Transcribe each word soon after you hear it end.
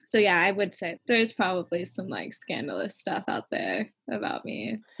So yeah, I would say there's probably some like scandalous stuff out there about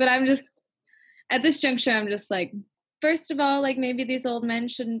me. But I'm just at this juncture, I'm just like, first of all, like maybe these old men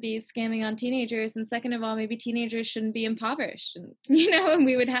shouldn't be scamming on teenagers, and second of all, maybe teenagers shouldn't be impoverished, and and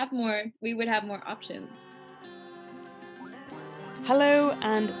we would have more options. Hello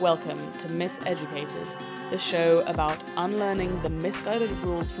and welcome to Miseducated, the show about unlearning the misguided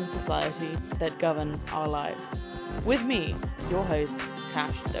rules from society that govern our lives. With me, your host,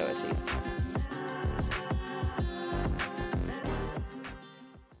 Tash Doherty.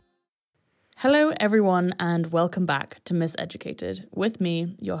 Hello everyone and welcome back to Miseducated, with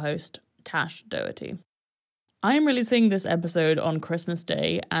me, your host, Tash Doherty. I am releasing this episode on Christmas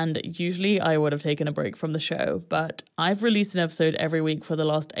Day, and usually I would have taken a break from the show, but I've released an episode every week for the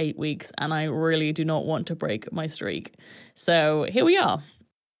last 8 weeks, and I really do not want to break my streak. So here we are.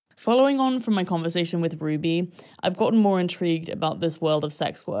 Following on from my conversation with Ruby, I've gotten more intrigued about this world of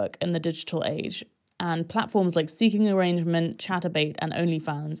sex work in the digital age, and platforms like Seeking Arrangement, Chaturbate, and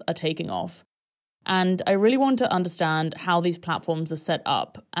OnlyFans are taking off. And I really want to understand how these platforms are set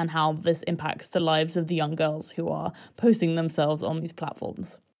up and how this impacts the lives of the young girls who are posting themselves on these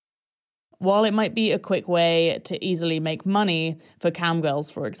platforms. While it might be a quick way to easily make money for cam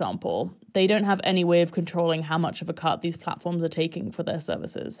girls, for example, they don't have any way of controlling how much of a cut these platforms are taking for their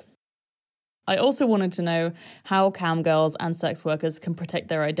services. I also wanted to know how cam girls and sex workers can protect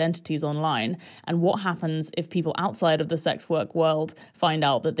their identities online, and what happens if people outside of the sex work world find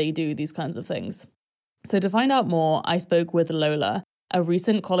out that they do these kinds of things. So to find out more, I spoke with Lola, a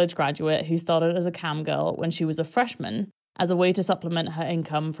recent college graduate who started as a cam girl when she was a freshman as a way to supplement her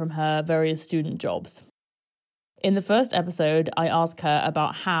income from her various student jobs. In the first episode, I asked her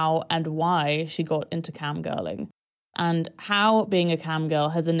about how and why she got into cam girling, and how being a cam girl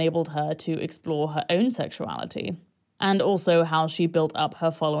has enabled her to explore her own sexuality, and also how she built up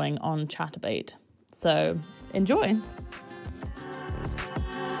her following on Chaturbate. So, enjoy!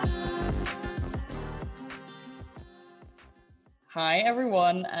 Hi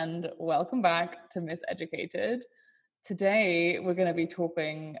everyone, and welcome back to Miseducated. Today we're going to be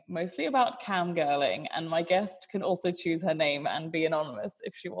talking mostly about cam girling, and my guest can also choose her name and be anonymous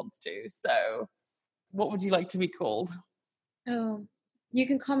if she wants to. So, what would you like to be called? Oh, you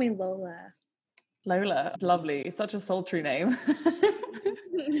can call me Lola. Lola, lovely. Such a sultry name.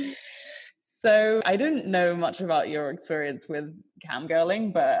 So I don't know much about your experience with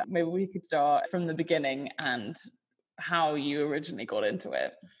camgirling, but maybe we could start from the beginning and how you originally got into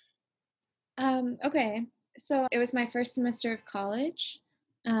it. Okay. So it was my first semester of college,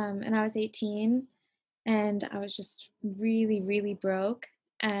 and I was 18, and I was just really, really broke.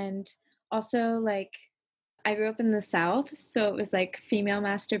 And also, like, I grew up in the South, so it was like female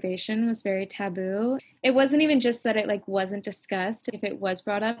masturbation was very taboo. It wasn't even just that it like wasn't discussed. If it was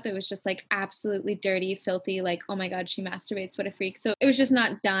brought up, it was just like absolutely dirty, filthy, like, oh my God, she masturbates, what a freak. So it was just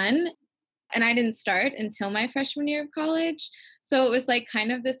not done. And I didn't start until my freshman year of college. So it was like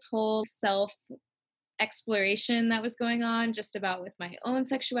kind of this whole self exploration that was going on just about with my own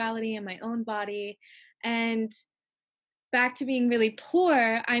sexuality and my own body. And back to being really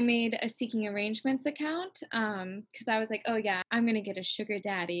poor, I made a Seeking Arrangements account because I was like, oh yeah, I'm gonna get a sugar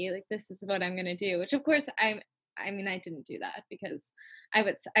daddy. Like this is what I'm gonna do. Which of course I didn't do that because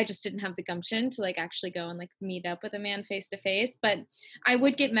I just didn't have the gumption to like actually go and like meet up with a man face to face. But I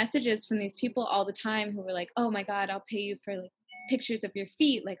would get messages from these people all the time who were like, oh my God, I'll pay you for like pictures of your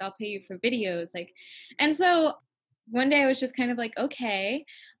feet, like I'll pay you for videos, like. And so one day I was just kind of like, okay.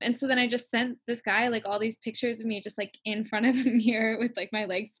 And so then I just sent this guy like all these pictures of me just like in front of a mirror with like my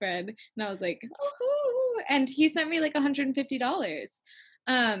legs spread. And I was like, oh, and he sent me like $150.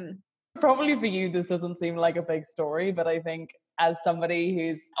 Probably for you, this doesn't seem like a big story, but I think as somebody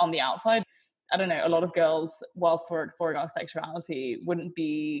who's on the outside, I don't know, a lot of girls, whilst we're exploring our sexuality, wouldn't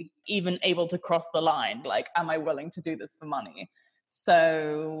be even able to cross the line. Like, am I willing to do this for money?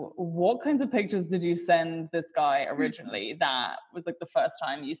 So what kinds of pictures did you send this guy originally that was like the first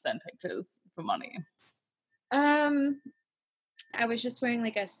time you sent pictures for money? I was just wearing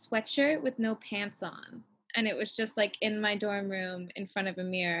like a sweatshirt with no pants on. And it was just like in my dorm room in front of a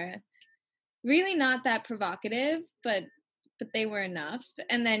mirror. Really not that provocative, but they were enough.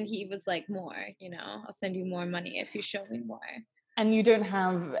 And then he was like, more, I'll send you more money if you show me more. And you don't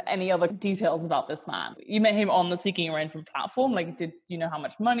have any other details about this man? You met him on the Seeking Arrangement platform. Like, did you know how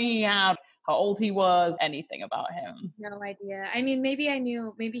much money he had, how old he was, anything about him? No idea. I mean, maybe I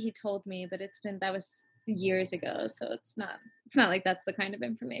knew, maybe he told me, but that was years ago. So it's not like that's the kind of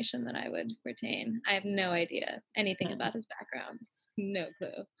information that I would retain. I have no idea anything about his background. No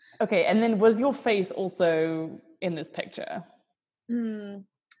clue. Okay. And then was your face also in this picture?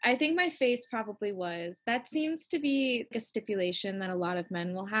 I think my face probably was. That seems to be a stipulation that a lot of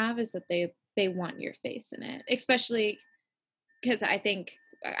men will have, is that they want your face in it, especially because I think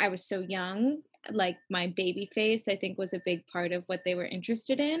I was so young. Like my baby face, I think was a big part of what they were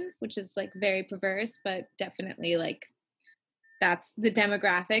interested in, which is like very perverse, but definitely like that's the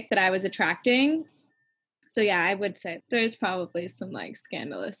demographic that I was attracting. So yeah, I would say there's probably some like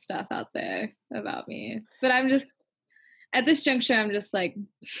scandalous stuff out there about me. But I'm just at this juncture, I'm just like,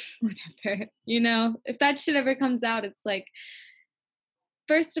 whatever, if that shit ever comes out, it's like,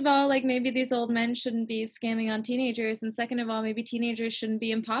 first of all, like maybe these old men shouldn't be scamming on teenagers. And second of all, maybe teenagers shouldn't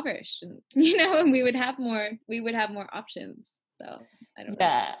be impoverished and, and we would have more options. So I don't know.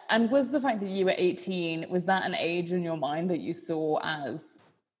 Yeah. And was the fact that you were 18, was that an age in your mind that you saw as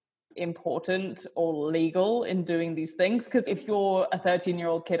important or legal in doing these things? Because if you're a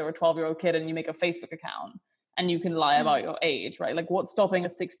 13-year-old kid or a 12-year-old kid and you make a Facebook account and you can lie about your age, right? Like what's stopping a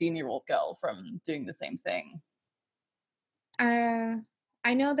 16-year-old girl from doing the same thing?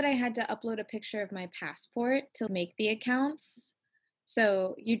 I know that I had to upload a picture of my passport to make the accounts.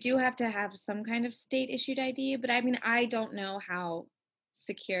 So you do have to have some kind of state issued ID, but I mean, I don't know how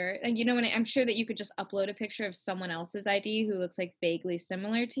secure. And I'm sure that you could just upload a picture of someone else's ID who looks like vaguely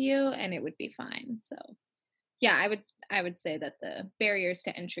similar to you, and it would be fine. So yeah, I would say that the barriers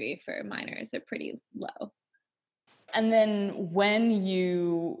to entry for minors are pretty low. And then when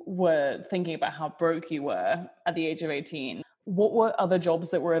you were thinking about how broke you were at the age of 18, what were other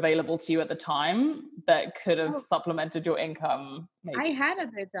jobs that were available to you at the time that could have Oh, supplemented your income? I Maybe. had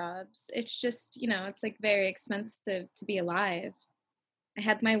other jobs. It's just, it's like very expensive to be alive. I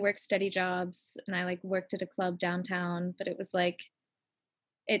had my work study jobs and I like worked at a club downtown, but it was like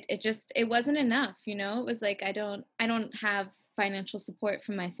it wasn't enough. It was like I don't have financial support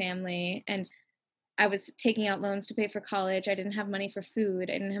from my family, and I was taking out loans to pay for college. I didn't have money for food.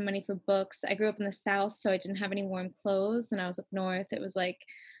 I didn't have money for books. I grew up in the South, so I didn't have any warm clothes, and I was up north. It was like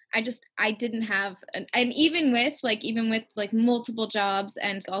I didn't have and even with multiple jobs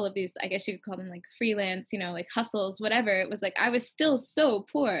and all of these, I guess you could call them like freelance, like hustles, whatever. It was like I was still so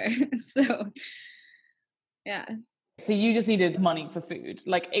poor. So, yeah. So you just needed money for food.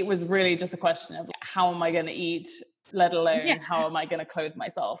 Like it was really just a question of how am I going to eat, let Yeah. alone how am I going to clothe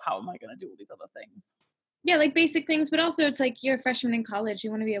myself? How am I going to do all these other things? Yeah, like basic things, but also it's like you're a freshman in college.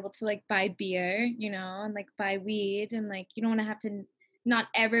 You want to be able to like buy beer, and like buy weed, and like you don't want to have to not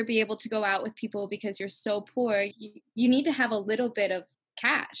ever be able to go out with people because you're so poor. You need to have a little bit of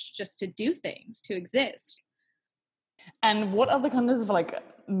cash just to do things, to exist. And what other kind of like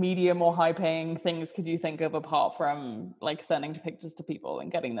medium or high paying things could you think of apart from like sending pictures to people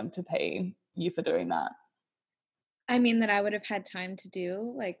and getting them to pay you for doing that? I mean, that I would have had time to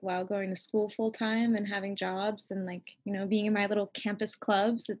do like while going to school full time and having jobs and like, being in my little campus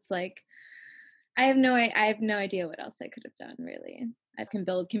clubs. It's like I have no idea what else I could have done really. I can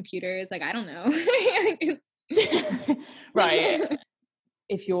build computers, like I don't know. Right.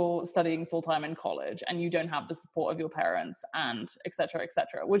 If you're studying full time in college and you don't have the support of your parents and et cetera,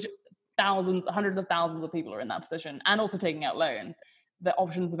 which thousands, hundreds of thousands of people are in that position and also taking out loans, the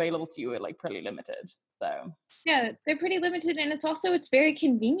options available to you are like pretty limited. So Yeah, they're pretty limited, and it's very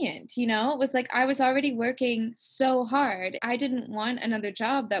convenient, It was like I was already working so hard. I didn't want another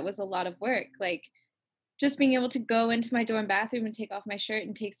job that was a lot of work. Like just being able to go into my dorm bathroom and take off my shirt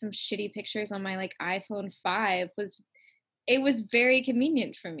and take some shitty pictures on my like iPhone 5 was very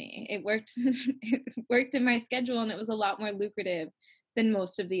convenient for me. It worked it worked in my schedule, and it was a lot more lucrative than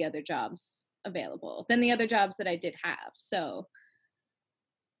most of the other jobs available, than the other jobs that I did have. So,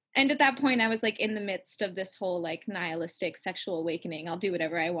 and at that point I was like in the midst of this whole like nihilistic sexual awakening, I'll do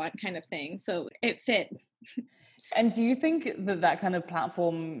whatever I want kind of thing. So it fit. and do you think that that kind of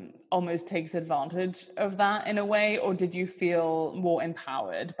platform almost takes advantage of that in a way, or did you feel more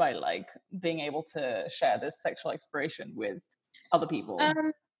empowered by like being able to share this sexual exploration with other people?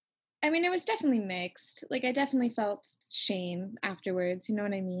 Um I mean, it was definitely mixed. Like I definitely felt shame afterwards, you know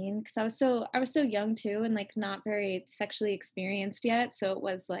what I mean? Because I was so young too and like not very sexually experienced yet. So it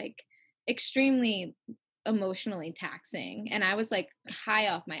was like extremely emotionally taxing. And I was like high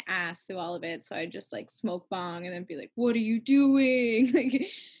off my ass through all of it. So I'd just like smoke bong and then be like, what are you doing? Like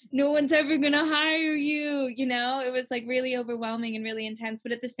no one's ever gonna hire you, It was like really overwhelming and really intense.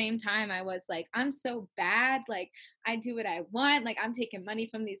 But at the same time, I was like, I'm so bad. Like I do what I want. Like I'm taking money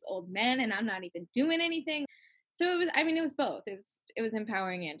from these old men and I'm not even doing anything. So it was both. It was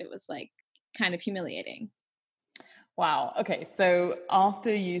empowering and it was like kind of humiliating. Wow. Okay. So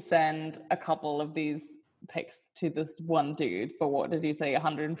after you send a couple of these pics to this one dude for what did you say,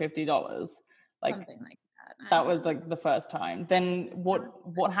 $150? Like Something like that. That was like the first time. Then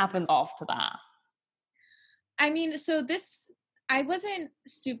what happened after that? I mean, I wasn't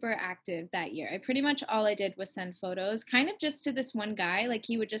super active that year. I pretty much all I did was send photos, kind of just to this one guy. Like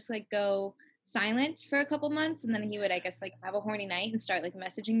he would just like go silent for a couple months, and then he would, I guess, like have a horny night and start like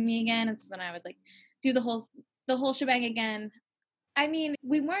messaging me again. And so then I would like do the whole shebang again. I mean,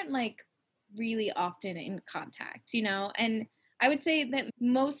 we weren't like really often in contact, and I would say that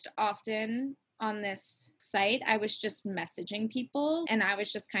most often on this site, I was just messaging people and I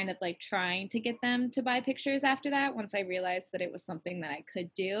was just kind of like trying to get them to buy pictures after that once I realized that it was something that I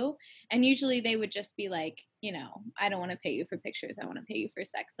could do. And usually they would just be like, I don't want to pay you for pictures. I want to pay you for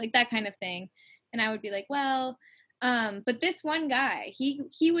sex, like that kind of thing. And I would be like, well, but this one guy,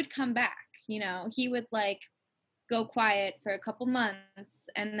 he would come back, he would like go quiet for a couple months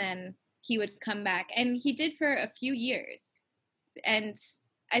and then he would come back, and he did for a few years. And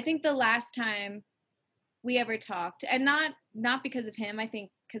I think the last time we ever talked, and not because of him, I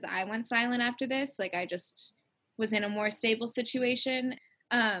think because I went silent after this, like I just was in a more stable situation.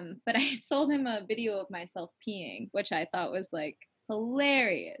 But I sold him a video of myself peeing, which I thought was like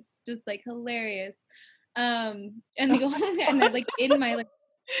hilarious, just like hilarious. And and they're like in my like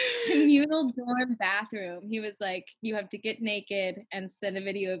communal dorm bathroom. He was like, you have to get naked and send a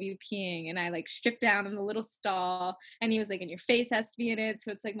video of you peeing. And I like stripped down in the little stall, and he was like, and your face has to be in it.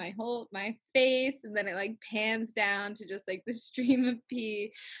 So it's like my face, and then it like pans down to just like the stream of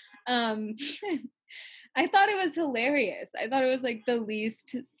pee. um I thought it was hilarious. I thought it was like the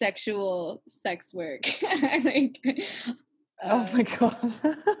least sexual sex work. Like Oh my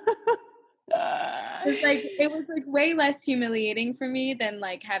god. it was like way less humiliating for me than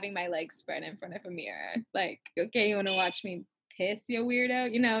like having my legs spread in front of a mirror. Like, okay, you want to watch me piss, you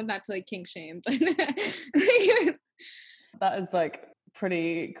weirdo? Not to like kink shame, but That is like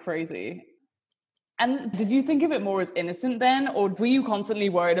pretty crazy. And did you think of it more as innocent then, or were you constantly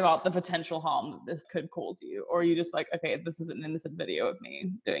worried about the potential harm that this could cause you? Or are you just like, okay, this is an innocent video of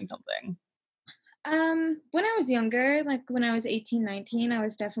me doing something? When I was younger, like when I was 18, 19, I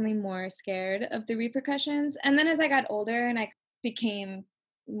was definitely more scared of the repercussions. And then as I got older and I became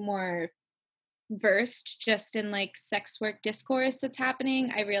more versed just in like sex work discourse that's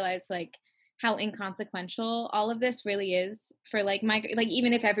happening, I realized like how inconsequential all of this really is for like my, like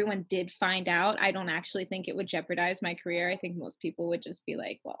even if everyone did find out, I don't actually think it would jeopardize my career. I think most people would just be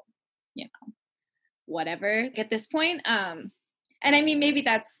like, well, whatever at this point. And I mean, maybe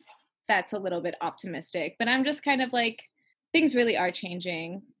that's a little bit optimistic, but I'm just kind of like, things really are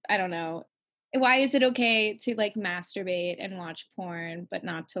changing. I don't know. Why is it okay to like masturbate and watch porn, but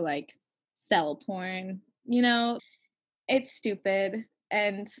not to like sell porn? It's stupid.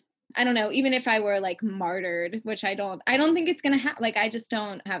 And I don't know, even if I were like martyred, which I don't think it's gonna happen. Like I just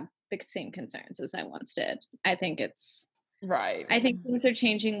don't have the same concerns as I once did. Right. I think things are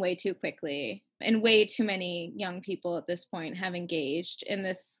changing way too quickly, and way too many young people at this point have engaged in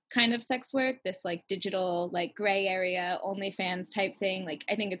this kind of sex work, this like digital, like gray area, OnlyFans type thing. Like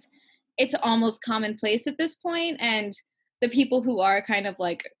I think it's almost commonplace at this point, and the people who are kind of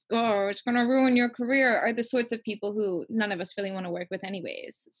like, oh, it's going to ruin your career, are the sorts of people who none of us really want to work with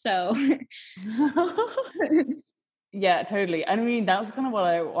anyways. So Yeah, totally. I mean, that was kind of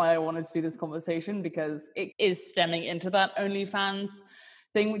why I wanted to do this conversation, because it is stemming into that OnlyFans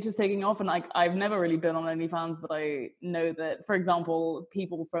thing, which is taking off. And like, I've never really been on OnlyFans, but I know that, for example,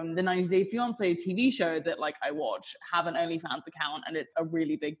 people from the 90 Day Fiance TV show that like I watch have an OnlyFans account, and it's a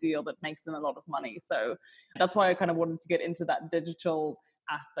really big deal that makes them a lot of money. So that's why I kind of wanted to get into that digital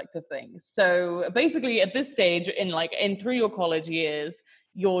aspect of things. So basically at this stage in through your college years,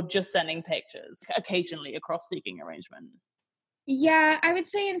 you're just sending pictures occasionally across seeking arrangement. yeah, I would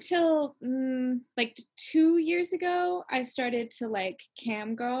say until like 2 years ago, I started to like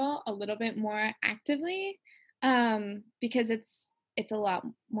cam girl a little bit more actively, because it's a lot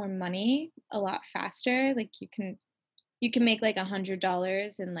more money, a lot faster. Like you can make like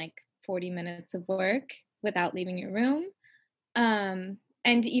 $100 in like 40 minutes of work without leaving your room.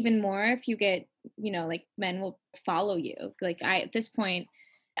 And even more if you get, like men will follow you. Like at this point,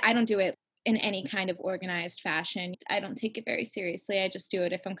 I don't do it in any kind of organized fashion. I don't take it very seriously. I just do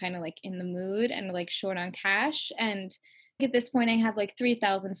it if I'm kind of like in the mood and like short on cash. And at this point, I have like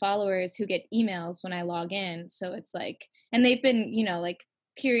 3,000 followers who get emails when I log in. So it's like, and they've been, like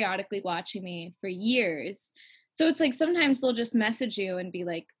periodically watching me for years. So it's like sometimes they'll just message you and be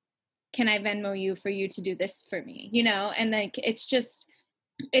like, can I Venmo you for you to do this for me? And like, it's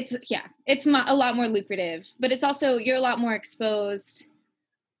a lot more lucrative, but it's also, you're a lot more exposed.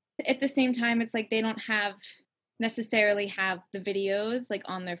 At the same time, it's like they don't have necessarily have the videos like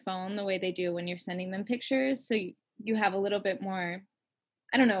on their phone the way they do when you're sending them pictures. So you have a little bit more,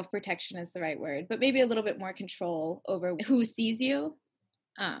 I don't know if protection is the right word, but maybe a little bit more control over who sees you.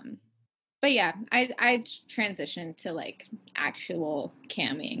 Um, but yeah, I transitioned to like actual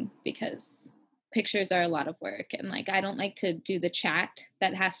camming because pictures are a lot of work, and like I don't like to do the chat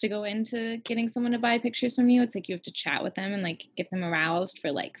that has to go into getting someone to buy pictures from you. It's like you have to chat with them and like get them aroused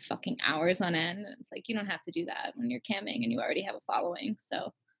for like fucking hours on end. And it's like you don't have to do that when you're camming and you already have a following.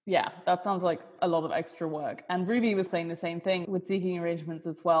 So Yeah, that sounds like a lot of extra work. And Ruby was saying the same thing with seeking arrangements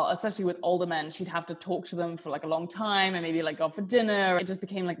as well, especially with older men. She'd have to talk to them for like a long time and maybe like go for dinner. It just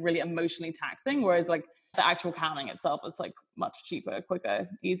became like really emotionally taxing. Whereas like the actual counting itself is like much cheaper, quicker,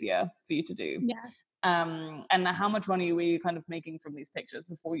 easier for you to do. yeah. And how much money were you kind of making from these pictures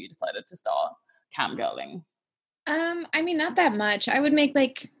before you decided to start cam girling? I mean, not that much. I would make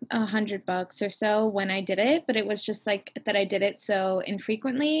like $100 or so when I did it, but it was just like that I did it so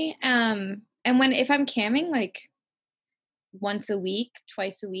infrequently. And when if I'm camming like once a week,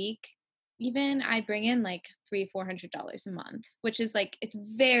 twice a week, even I bring in like $300-400 a month, which is like it's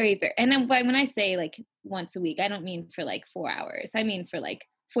very very. And then when I say like once a week, I don't mean for like 4 hours. I mean for like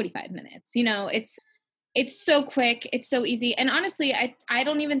 45 minutes. You know, it's so quick, it's so easy, and honestly, I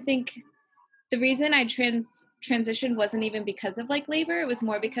don't even think the reason I transitioned wasn't even because of like labor. It was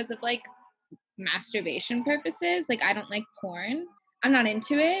more because of like masturbation purposes. Like I don't like porn. I'm not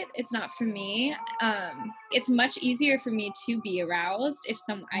into it. It's not for me. It's much easier for me to be aroused if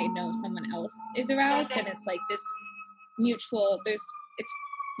I know someone else is aroused, and it's like this mutual.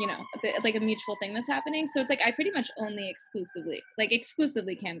 It's like a mutual thing that's happening. So it's like I pretty much only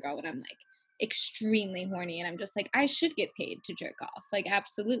exclusively cam girl when I'm like extremely horny, and I'm just like I should get paid to jerk off. Like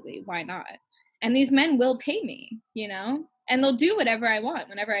absolutely, why not? And these men will pay me, and they'll do whatever I want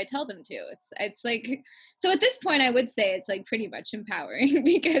whenever I tell them to. It's like, so at this point I would say it's like pretty much empowering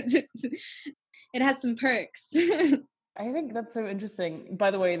because it has some perks. I think that's so interesting.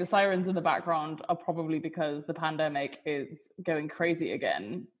 By the way, the sirens in the background are probably because the pandemic is going crazy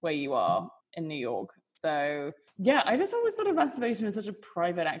again where you are in New York. So yeah, I just always thought of masturbation as such a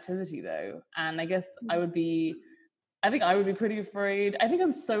private activity though. And I guess I think I would be pretty afraid. I think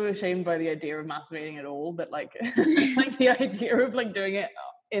I'm so ashamed by the idea of masturbating at all that like like the idea of like doing it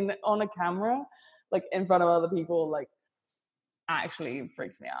on a camera, like in front of other people, like actually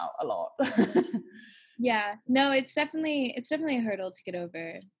freaks me out a lot. Yeah, no, it's definitely a hurdle to get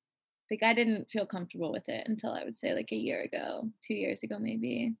over. Like I didn't feel comfortable with it until I would say like a year ago, 2 years ago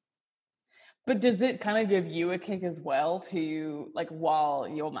maybe. But does it kind of give you a kick as well to like while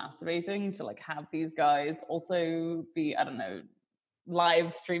you're masturbating to like have these guys also be, I don't know,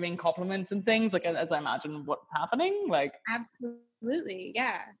 live streaming compliments and things like as I imagine what's happening? Like Absolutely.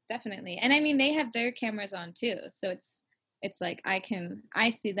 Yeah, definitely. And I mean they have their cameras on too. So it's like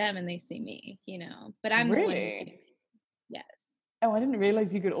I see them and they see me, but I'm the one who's getting, really? yes. Oh, I didn't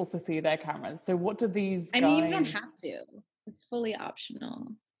realize you could also see their cameras. So what do these I mean, you don't guys have to. It's fully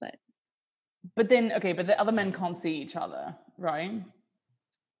optional, but But then okay, but the other men can't see each other, right?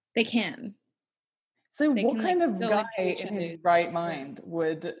 they can. So They what can like kind of go guy into each in his other's right room. mind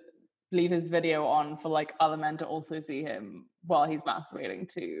would leave his video on for like other men to also see him while he's masturbating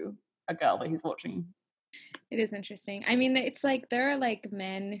to a girl that he's watching? It is interesting. I mean, it's like there are like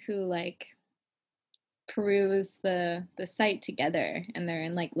men who like peruse the site together, and they're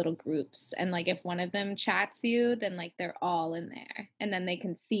in like little groups, and like if one of them chats you, then like they're all in there, and then they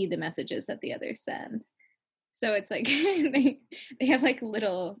can see the messages that the others send. So it's like they have like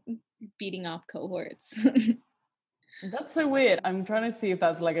little beating off cohorts. That's so weird. I'm trying to see if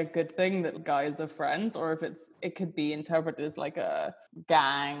that's like a good thing that guys are friends or if it could be interpreted as like a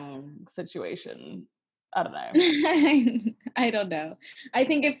gang situation. I don't know. I don't know. I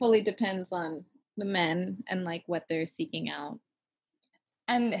think it fully depends on the men and like what they're seeking out.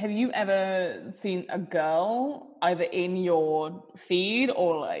 And have you ever seen a girl either in your feed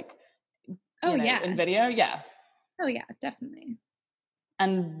or like, Oh in yeah. video? Yeah. Oh yeah, definitely.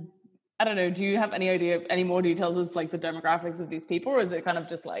 And I don't know, do you have any idea, any more details as like the demographics of these people, or is it kind of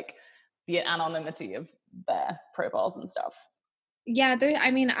just like the anonymity of their profiles and stuff? Yeah,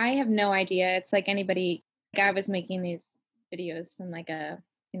 I mean, I have no idea. It's like anybody, like I was making these videos from like a,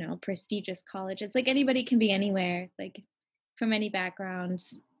 prestigious college. It's like anybody can be anywhere, like from any background.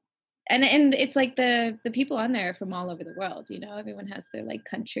 And it's like the people on there are from all over the world, everyone has their like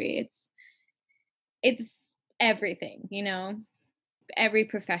country. It's everything, every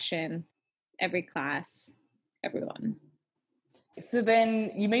profession, every class, everyone. So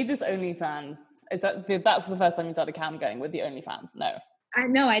then you made this OnlyFans. That's the first time you started cam going with the OnlyFans? No. I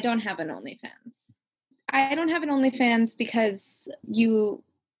know I don't have an OnlyFans. I don't have an OnlyFans because you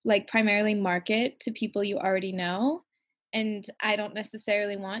like primarily market to people you already know. And I don't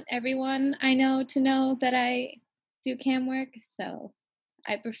necessarily want everyone I know to know that I do cam work. So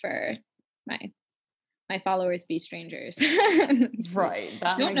I prefer my my followers be strangers. Right,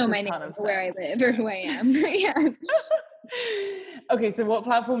 that Don't makes know a my name ton of or where I sense. live or who I am. Yeah. Okay, so what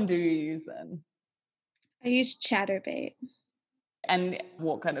platform do you use then? I use Chatterbait. And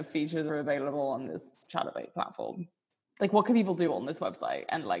what kind of features are available on this Chatterbait platform? Like, what can people do on this website?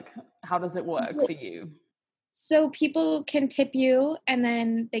 And like, how does it work for you? So people can tip you and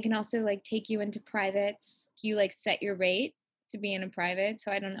then they can also like take you into privates. You like set your rate to be in a private.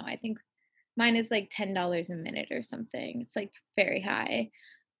 So I don't know. I think mine is like $10 a minute or something. It's like very high.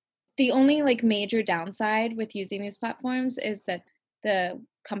 The only like major downside with using these platforms is that the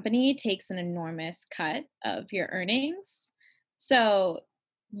company takes an enormous cut of your earnings. So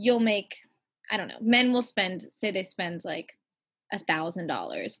you'll make, I don't know, men will spend, say they spend like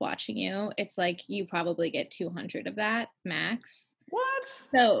 $1,000 watching you. It's like you probably get 200 of that max. What?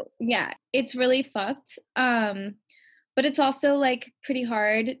 So yeah, it's really fucked. But it's also like pretty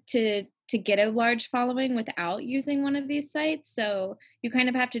hard to get a large following without using one of these sites. So you kind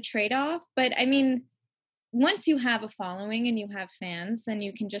of have to trade off. But I mean, once you have a following and you have fans, then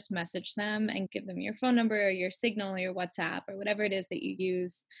you can just message them and give them your phone number or your Signal or your WhatsApp or whatever it is that you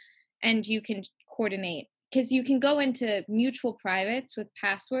use, and you can coordinate because you can go into mutual privates with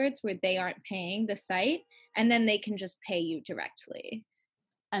passwords where they aren't paying the site, and then they can just pay you directly.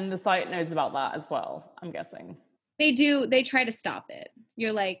 And the site knows about that as well, I'm guessing. They do, they try to stop it.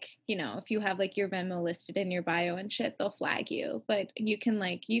 You're like, you know, if you have like your Venmo listed in your bio and shit, they'll flag you, but you can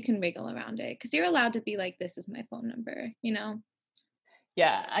wiggle around it because you're allowed to be like, this is my phone number, you know?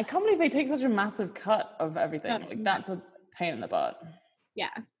 Yeah, I can't believe they take such a massive cut of everything. Oh, Like, that's a pain in the butt. yeah,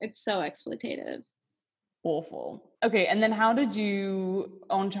 it's so exploitative. Awful. Okay, and then how did you,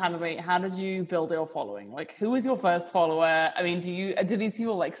 on Chatterbait, how did you build your following? Like, who was your first follower? I mean, do these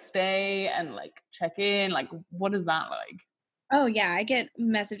people like stay and like check in? Like, what is that like? Oh yeah, I get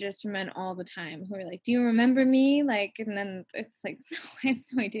messages from men all the time who are like, "Do you remember me?" Like, and then it's like, "No, I have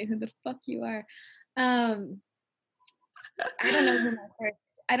no idea who the fuck you are." Um, I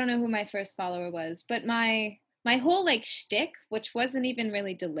don't know who my first follower was, but my whole like shtick, which wasn't even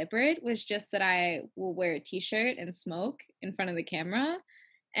really deliberate, was just that I will wear a t-shirt and smoke in front of the camera.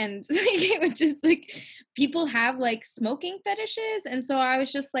 And like, it was just like people have like smoking fetishes. And so I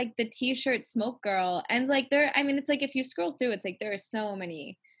was just like the t-shirt smoke girl. And like I mean, it's like if you scroll through, it's like there are so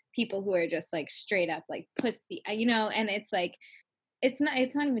many people who are just like straight up like pussy, you know, and it's like it's not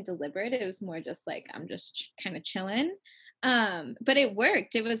even deliberate. It was more just like I'm just kind of chilling. But it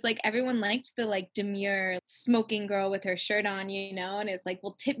worked. It was like everyone liked the like demure smoking girl with her shirt on, you know, and it's like,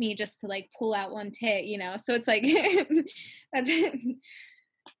 well, tip me just to like pull out one tit, you know. So it's like that's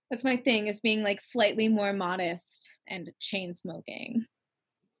that's my thing, is being like slightly more modest and chain smoking.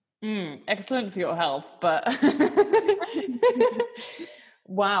 Excellent for your health, but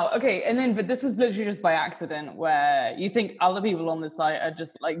wow. Okay, and then but this was literally just by accident, where you think other people on the site are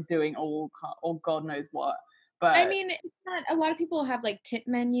just like doing all God knows what, I but mean, it's not, a lot of people have like tip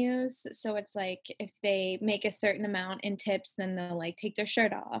menus. So it's like if they make a certain amount in tips, then they'll like take their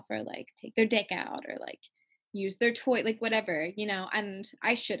shirt off or like take their dick out or like use their toy, like whatever, you know. And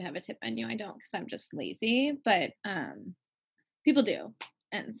I should have a tip menu. I don't because I'm just lazy, but people do.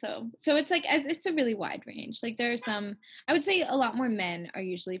 And so it's like it's a really wide range. Like there are some, I would say a lot more men are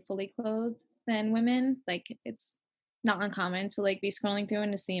usually fully clothed than women. Like it's not uncommon to like be scrolling through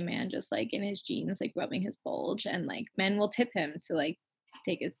and to see a man just like in his jeans like rubbing his bulge, and like men will tip him to like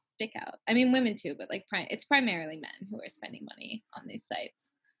take his dick out. I mean women too, but like it's primarily men who are spending money on these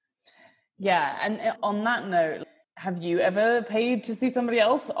sites. yeah. And on that note, have you ever paid to see somebody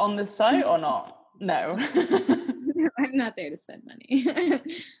else on this site or not? No. I'm not there to spend money.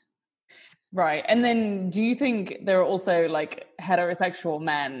 Right. And then do you think there are also like heterosexual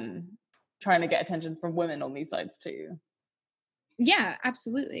men trying to get attention from women on these sites too? Yeah,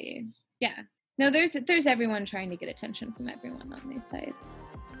 absolutely. Yeah. No, there's everyone trying to get attention from everyone on these sites.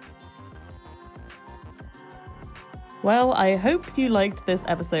 Well, I hope you liked this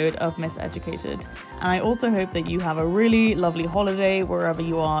episode of Miseducated, and I also hope that you have a really lovely holiday wherever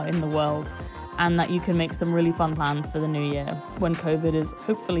you are in the world, and that you can make some really fun plans for the new year when COVID is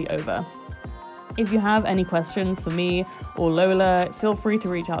hopefully over. If you have any questions for me or Lola, feel free to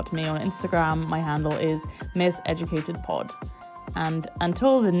reach out to me on Instagram. My handle is MisEducatedPod. And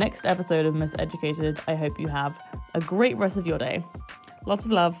until the next episode of Miseducated, I hope you have a great rest of your day. Lots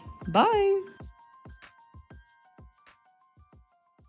of love. Bye!